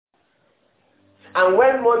And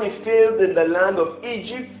when money failed in the land of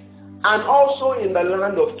Egypt and also in the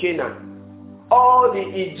land of Canaan, all the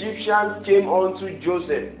Egyptians came unto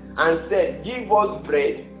Joseph and said, Give us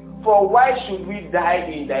bread, for why should we die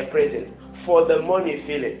in thy presence? For the money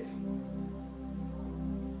faileth.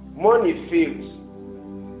 Money fails.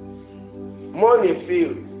 Money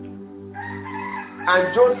fails.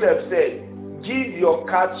 And Joseph said, Give your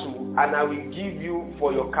cattle, and I will give you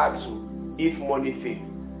for your cattle if money fails.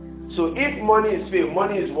 So if money is failed,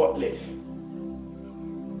 money is worthless.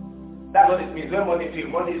 That's what it means. When money fails,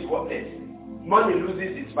 money is worthless. Money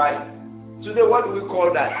loses its value. Today, what do we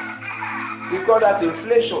call that? We call that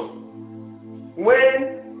inflation.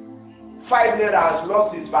 When 5 naira has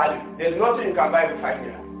lost its value, there's nothing you can buy with 5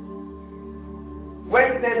 naira.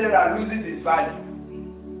 When 10 naira loses its value,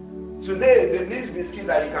 today the least biscuit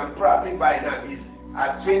that you can probably buy now is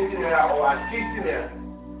at 20 naira or at 50 naira.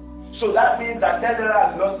 So that means that 10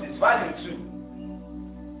 naira has lost its value too.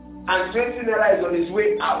 And 20 naira is on its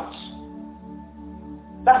way out.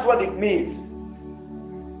 That's what it means.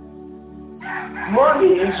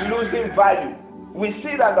 Money is losing value. We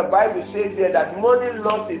see that the Bible says here that money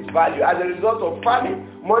lost its value. As a result of famine,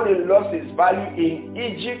 money lost its value in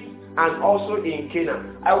Egypt and also in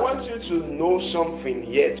Canaan. I want you to know something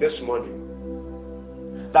here this morning.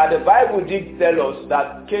 That the Bible did tell us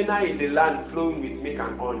that Canaan is a land flowing with milk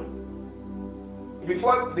and honey.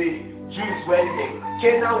 Before the Jews went there,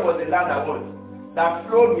 Canaan was a land that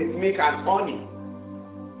flowed with milk and honey.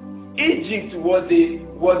 Egypt was the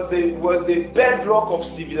bedrock of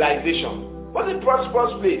civilization. Was a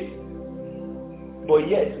prosperous place. But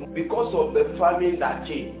yet, because of the famine that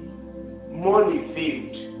came, money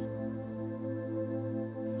failed.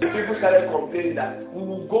 The people started complaining that we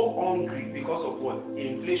will go hungry because of what?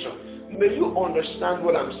 Inflation. May you understand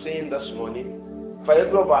what I'm saying this morning? For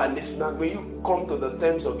every of our listeners, may you come to the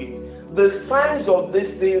terms of it. The signs of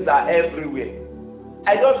these things are everywhere.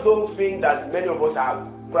 I just don't think that many of us are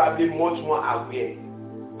probably much more aware.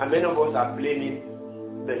 And many of us are blaming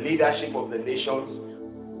the leadership of the nations.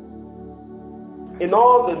 In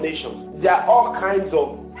all the nations, there are all kinds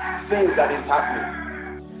of things that is happening.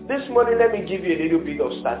 This morning, let me give you a little bit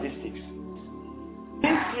of statistics.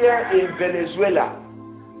 This year in Venezuela,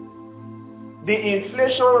 the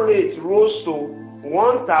inflation rate rose to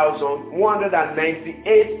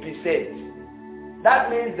 1,198%. That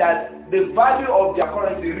means that the value of their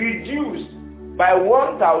currency reduced by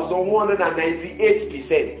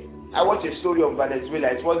 1,198%. I watched a story on Venezuela.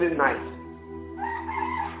 It wasn't nice.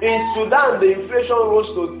 In Sudan, the inflation rose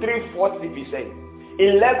to 340%.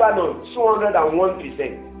 In Lebanon,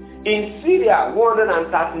 201%. In Syria,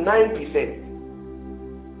 139%.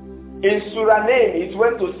 In Suriname, it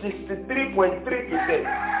went to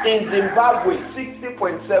 63.3%. In Zimbabwe,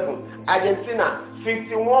 60.7%. Argentina,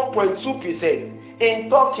 51.2%. In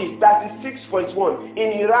Turkey, 36.1%.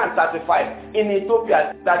 In Iran, 35%. In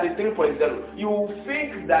Ethiopia, 33.0%. You will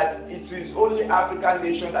think that it is only African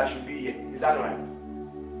nations that should be here. Is that right?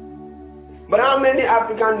 But how many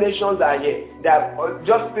African nations are here? There are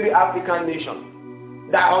just 3 African nations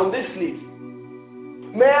that are on this list.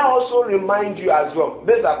 May I also remind you as well,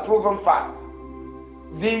 these are proven facts.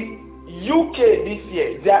 The UK this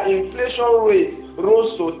year, their inflation rate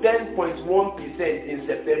rose to 10.1% in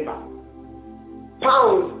September.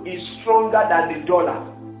 Pound is stronger than the dollar.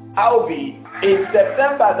 Albeit, in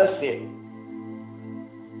September this year,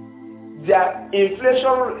 their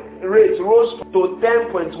inflation rate rose to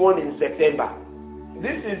 10.1% in September.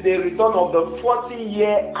 This is the return of the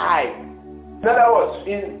 40-year high. In other words,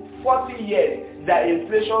 in 40 years, the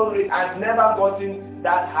inflation rate has never gotten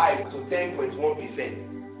that high to 10.1%.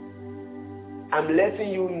 I'm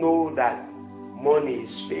letting you know that money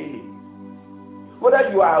is failing. Whether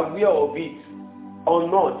you are aware of it or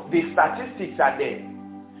not, the statistics are there.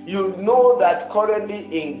 You know that currently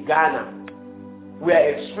in Ghana, we are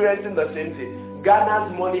experiencing the same thing.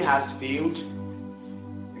 Ghana's money has failed.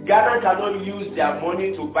 Ghana cannot use their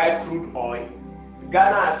money to buy crude oil.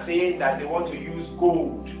 Ghana is saying that they want to use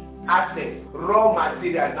gold, assets, raw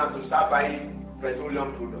materials now to start buying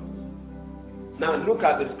petroleum products. Now look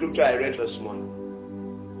at the scripture I read this morning.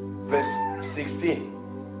 Verse 16.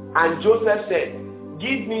 And Joseph said,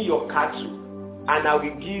 Give me your cattle, and I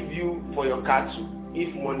will give you for your cattle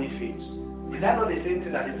if money fails. Is that not the same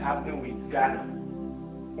thing that is happening with Ghana?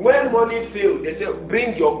 When money failed, they said,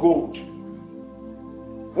 bring your gold.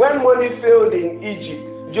 When money failed in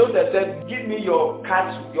Egypt, Joseph said, give me your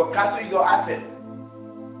cattle. Your cattle is your asset.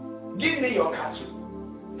 Give me your cattle.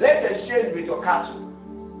 Let's exchange with your cattle.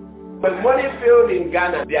 But money failed in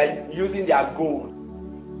Ghana, they are using their gold.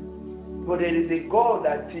 But there is a God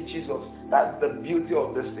that teaches us. That's the beauty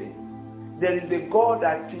of this thing. There is a God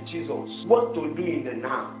that teaches us what to do in the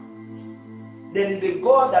now. There is a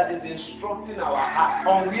God that is instructing our heart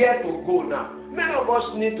on where to go now. Many of us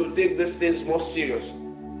need to take these things more serious.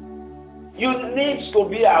 You need to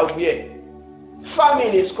be aware.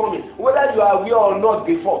 Famine is coming. Whether you are aware or not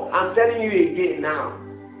before, I'm telling you again now.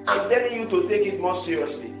 I'm telling you to take it more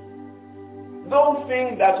seriously. Don't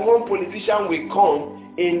think that one politician will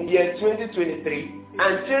come in year 2023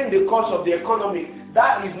 and change the course of the economy.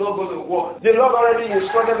 That is not going to work. The Lord already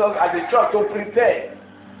instructed us as a church to prepare.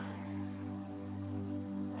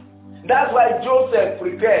 That's why Joseph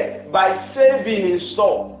prepared by saving in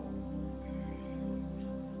store.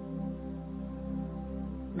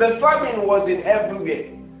 The famine was in everywhere.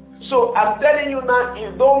 So I'm telling you now,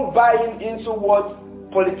 you don't buy into what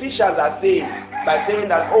politicians are saying by saying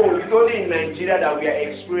that, oh, it's only in Nigeria that we are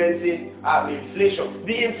experiencing inflation.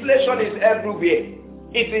 The inflation is everywhere.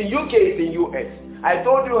 It's in UK, it's in US. I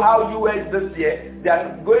told you how US this year, they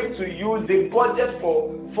are going to use the budget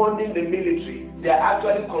for funding the military. They are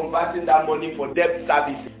actually converting that money for debt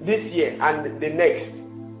service this year and the next.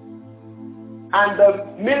 And the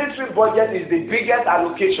military budget is the biggest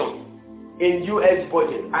allocation in US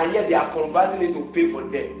budget, and yet they are converting it to pay for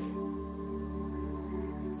debt.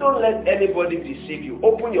 Don't let anybody deceive you.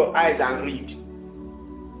 Open your eyes and read.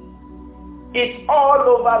 It's all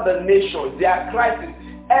over the nation. There are crises.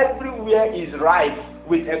 Everywhere is rife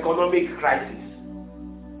with economic crisis.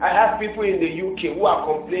 I have people in the UK who are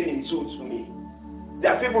complaining too to me.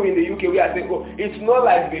 There are people in the UK who are saying, oh, it's not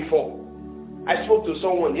like before. I spoke to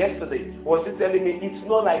someone yesterday, was he telling me it's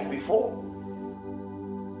not like before.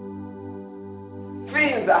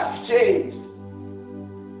 Things have changed.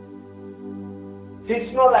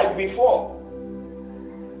 It's not like before.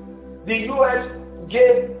 The US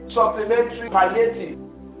gave supplementary palliative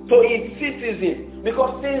to its citizens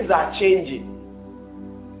because things are changing.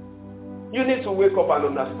 You need to wake up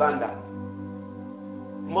and understand that.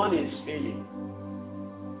 Money is failing.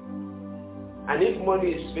 And if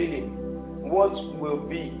money is failing, what will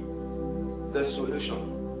be the solution?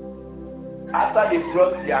 After they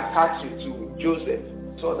brought their cattle to Joseph,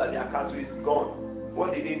 saw that their cattle is gone.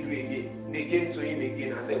 What did they do again? They came to him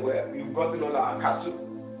again and said, well, you've gotten all our cattle.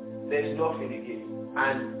 There's nothing again.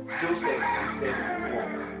 And Joseph said,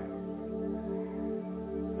 walk.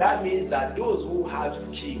 That means that those who had to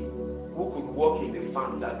kill, who could work in the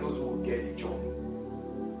farm, that those who would get the job.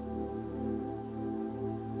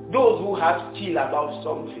 Those who had to kill about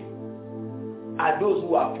something are those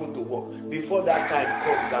who are put to work. Before that time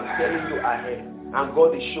comes, I'm telling you ahead. And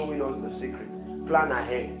God is showing us the secret. Plan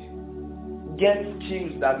ahead. Get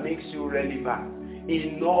skills that makes you relevant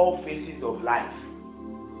in all phases of life.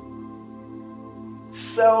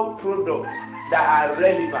 Sell products that are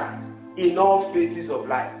relevant in all phases of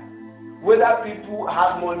life. Whether people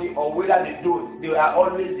have money or whether they don't, they are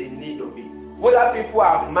always in need of it. Whether people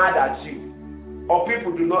are mad at you or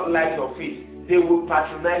people do not like your face, they will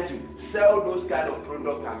patronize you. Sell those kind of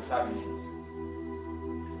products and services.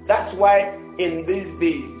 That's why in these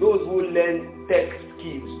days, those who learn tech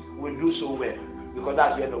skills will do so well, because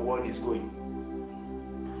that's where the world is going.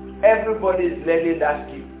 Everybody is learning that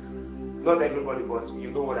skill. Not everybody, but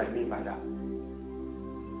you know what I mean by that.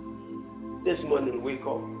 This morning, wake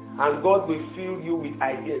up, and God will fill you with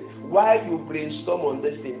ideas. While you brainstorm on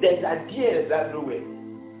this thing, there's ideas everywhere.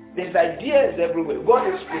 There's ideas everywhere.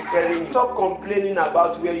 God is preparing you. Stop complaining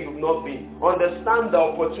about where you've not been. Understand the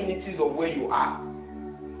opportunities of where you are.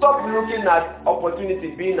 Stop looking at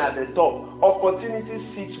opportunity being at the top. Opportunity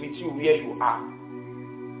sits with you where you are.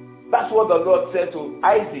 That's what the Lord said to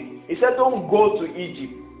Isaac. He said, don't go to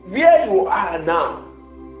Egypt. Where you are now,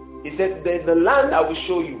 he said, there's the land I will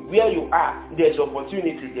show you. Where you are, there's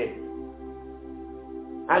opportunity there.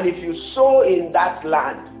 And if you sow in that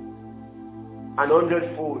land,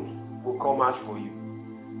 100-fold will come out for you.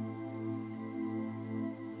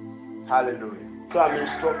 Hallelujah. So I'm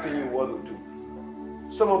instructing you what to do.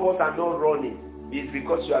 Some of us are not running. It's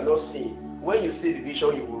because you are not seeing. When you see the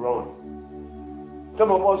vision, you will run. Some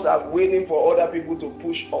of us are waiting for other people to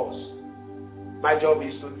push us. My job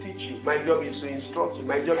is to teach you. My job is to instruct you.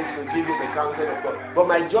 My job is to give you the counsel of God. But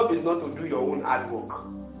my job is not to do your own hard work.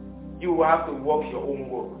 You will have to work your own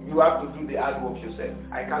work. You have to do the hard work yourself.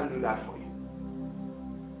 I can't do that for you.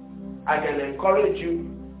 I can encourage you,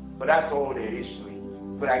 but that's all there is to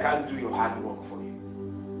it. But I can't do your hard work for you.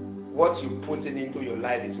 What you put into your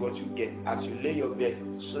life is what you get. As you lay your bed,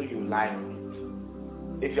 so you lie on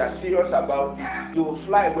it. If you are serious about it, you will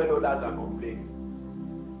fly when others are complaining.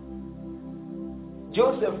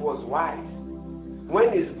 Joseph was wise.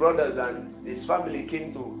 When his brothers and his family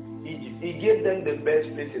came to Egypt, he gave them the best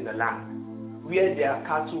place in the land. where their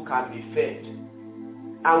cattle can be fed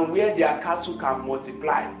and where their cattle can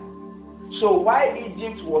multiply. So while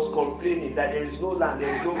Egypt was complaining that there is no land,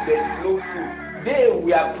 there is no bed, no food, they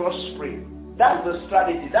were prospering. That's the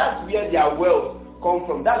strategy. That's where their wealth come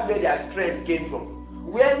from. That's where their strength came from.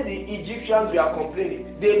 When the Egyptians were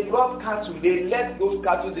complaining, they brought cattle. They left those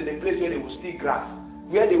cattle in a place where they would steal grass,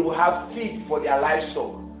 where they would have feed for their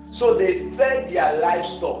livestock. So they fed their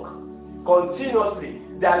livestock continuously.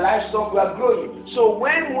 Their livestock were growing. So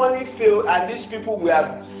when money failed and these people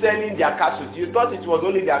were selling their cattle, you thought it was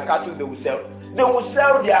only their cattle they would sell. They would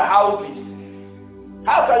sell their houses.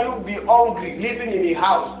 How can you be hungry living in a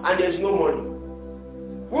house and there's no money?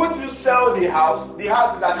 Would you sell the house? The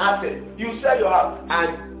house is an asset. You sell your house,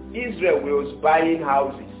 and Israel was buying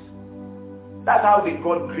houses. That's how they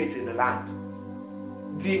got great in the land.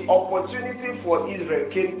 The opportunity for Israel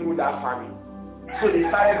came through that famine. So they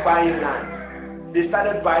started buying land. They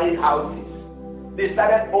started buying houses. They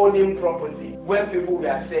started owning property when people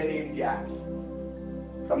were selling theirs.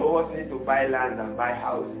 Some of us need to buy land and buy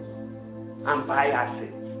houses and buy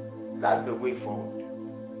assets. That's the way forward.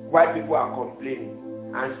 Why people are complaining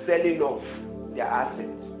and selling off their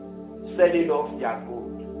assets, selling off their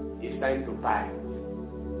gold. It's time to buy it.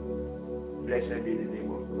 Blessed be the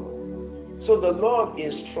name of God. So the Lord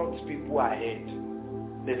instructs people ahead.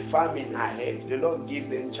 The famine ahead. The Lord gives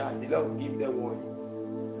them charge. The Lord gives them warning.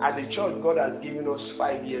 As a church, God has given us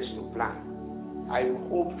 5 years to plan. I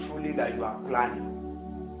hope truly that you are planning.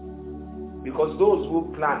 Because those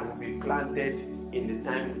who plan will be planted in the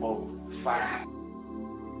time of famine.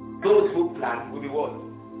 Those who plan will be what?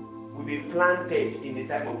 Will be planted in the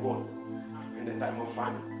time of what? In the time of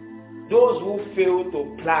famine. Those who fail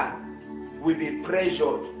to plan will be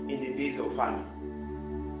pressured in the days of famine.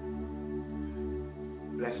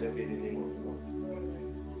 Blessed be the name of God.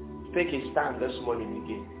 Take a stand this morning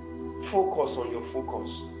again. Focus on your focus.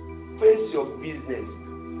 Face your business.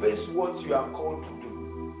 Face what you are called to do.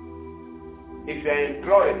 If you are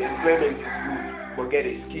employed, employment is good, but get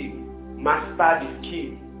a skill. Master the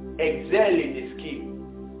skill. Excel in the skill.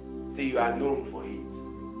 So you are known for it.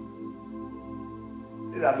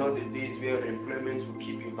 These are not the days where employment will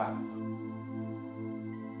keep you back.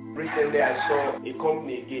 Recently I saw a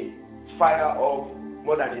company again fire off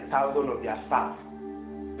more than 1,000 of their staff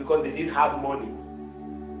because they didn't have money.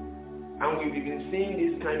 And we've been seeing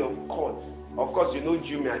this kind of cuts. Of course, you know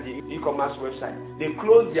Jumia, the e-commerce website. They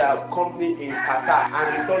closed their company in Qatar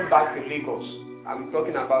and returned back to Lagos. I'm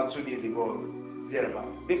talking about 2 days ago.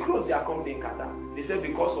 They closed their company in Qatar. They said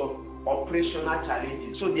because of operational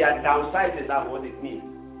challenges. So they are downsizing. That's what it means.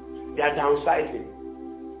 They are downsizing.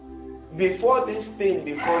 Before this thing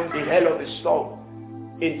becomes the hell of a storm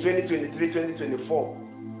in 2023, 2024,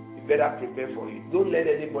 you better prepare for it. Don't let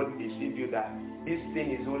anybody deceive you that this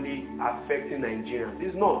thing is only affecting Nigerians.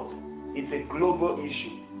 It's not. It's a global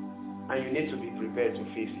issue. And you need to be prepared to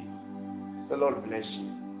face it. The Lord bless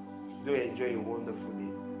you. Do enjoy a wonderful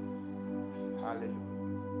day. Hallelujah.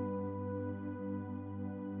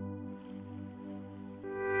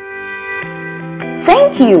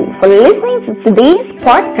 Thank you for listening to today's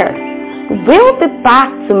podcast. We'll be back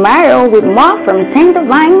tomorrow with more from Tender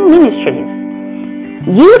Vine Ministries.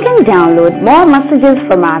 You can download more messages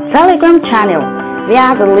from our Telegram channel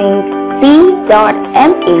via the link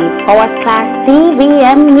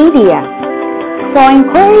t.me/TVM Media. For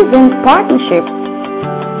inquiries and partnerships,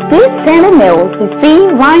 please send a mail to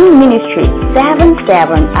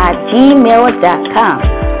cwineministry77@gmail.com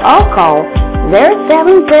or call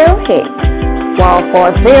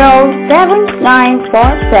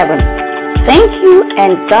 0708-1240-7947. Thank you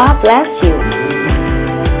and God bless you.